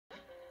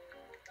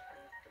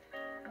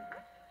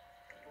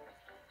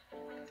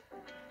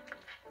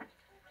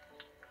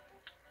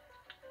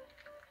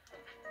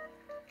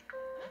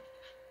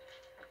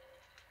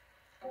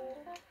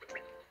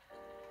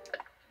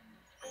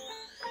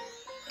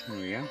There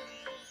we go.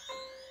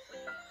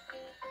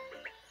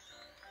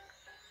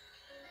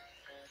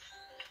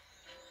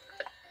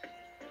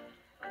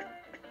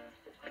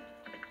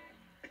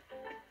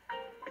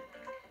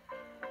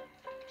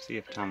 See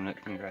if Tom Nook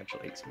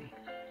congratulates me.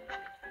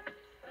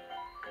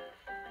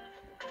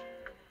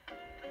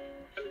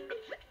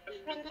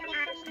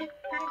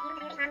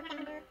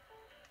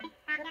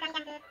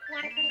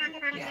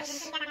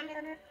 Yes.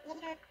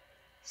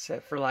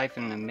 Set for life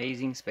in an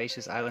amazing,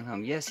 spacious island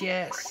home. Yes,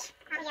 yes.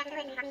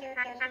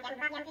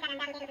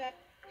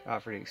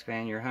 Offer to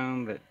expand your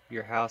home, but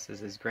your house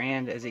is as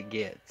grand as it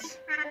gets.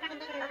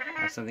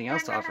 I have something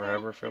else to offer,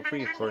 however. Feel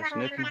free, of course.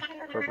 Nook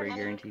Incorporated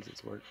guarantees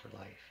its work for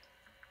life.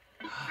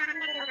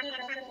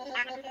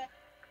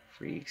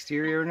 Free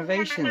exterior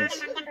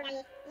renovations.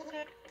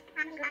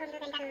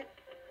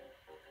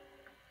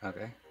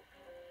 Okay.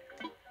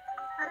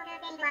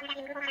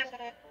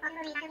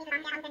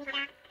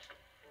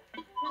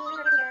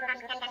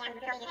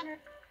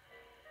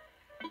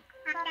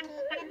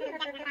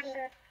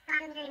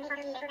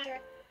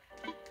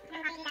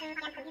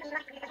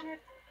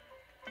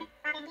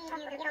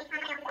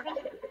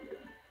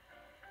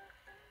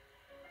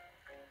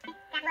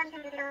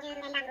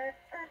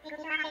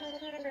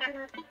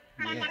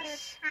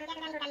 Yes.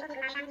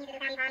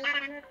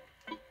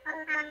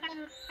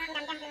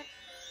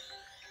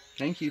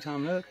 Thank you,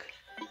 Tom Nook.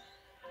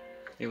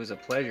 It was a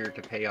pleasure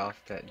to pay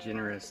off that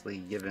generously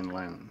given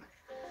loan.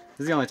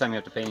 This is the only time you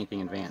have to pay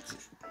anything in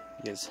advance.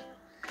 Because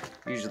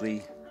usually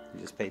you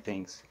just pay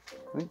things.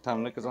 I think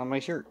Tom Nook is on my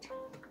shirt.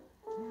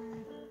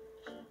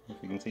 If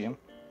you can see him.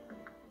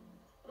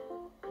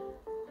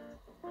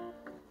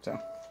 So,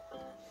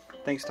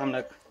 thanks Tom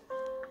Nook.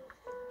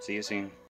 See you soon.